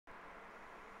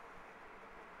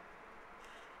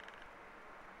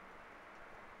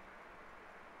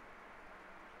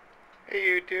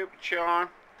Hey YouTube, it's Sean.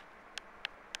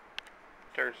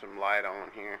 Turn some light on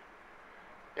here.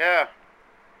 Yeah,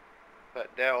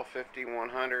 that Dell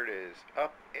 5100 is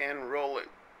up and rolling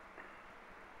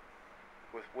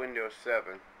with Windows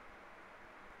 7.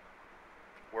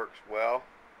 Works well.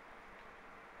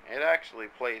 It actually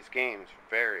plays games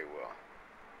very well.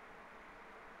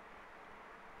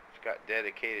 It's got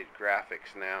dedicated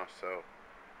graphics now, so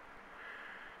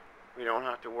we don't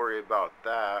have to worry about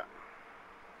that.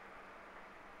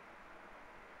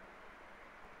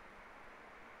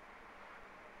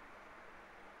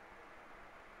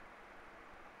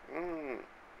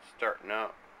 Starting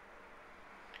up.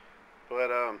 But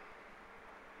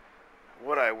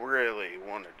what I really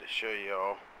wanted to show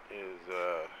y'all is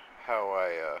how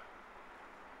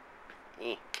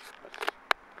let's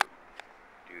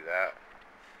do that.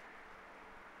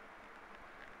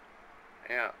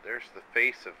 Yeah, there's the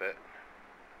face of it.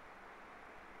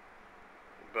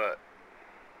 But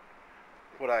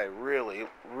what I really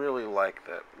like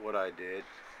that what I did.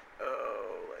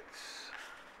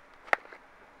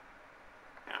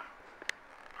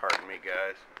 Pardon me,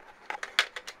 guys.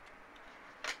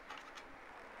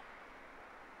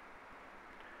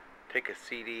 Take a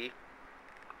CD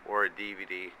or a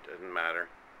DVD, doesn't matter.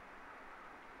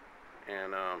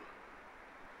 And I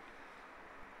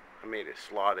made it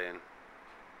slot in.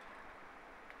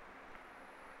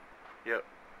 Yep,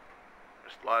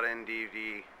 slot in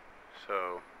DVD,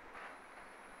 so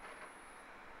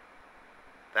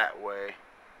that way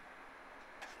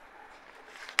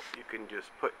you can just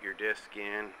put your disc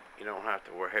in. You don't have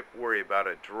to worry about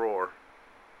a drawer.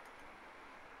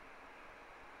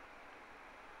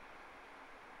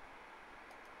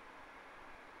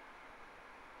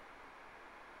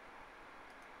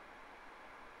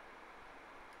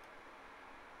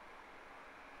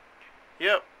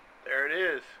 Yep, there it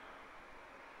is.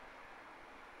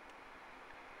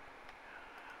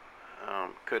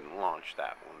 Couldn't launch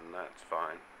that one, that's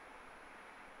fine.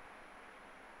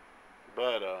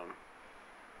 But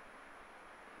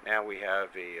now we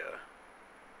have a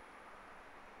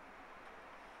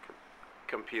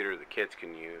computer the kids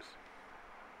can use.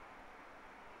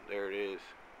 There it is.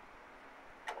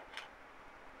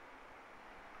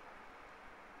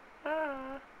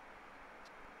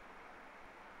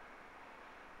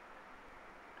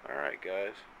 Alright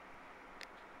guys,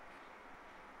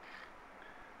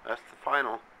 that's the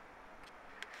final.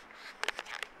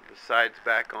 The side's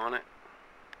back on it,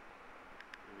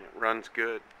 and it runs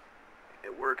good.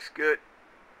 It works good.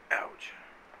 Ouch.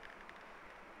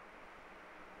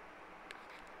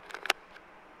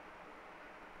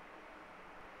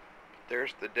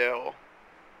 There's the Dell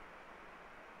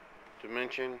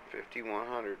Dimension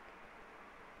 5100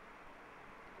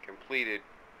 completed.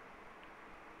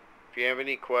 If you have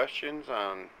any questions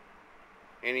on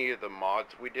any of the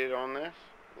mods we did on this,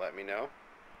 let me know.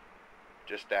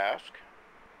 Just ask.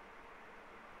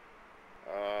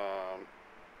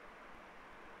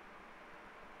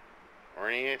 Or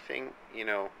anything, you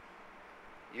know,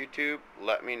 YouTube,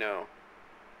 let me know.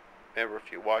 Remember,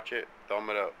 if you watch it, thumb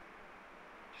it up.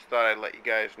 Just thought I'd let you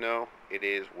guys know it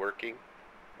is working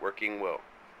well.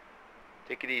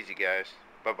 Take it easy, guys.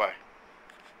 Bye-bye.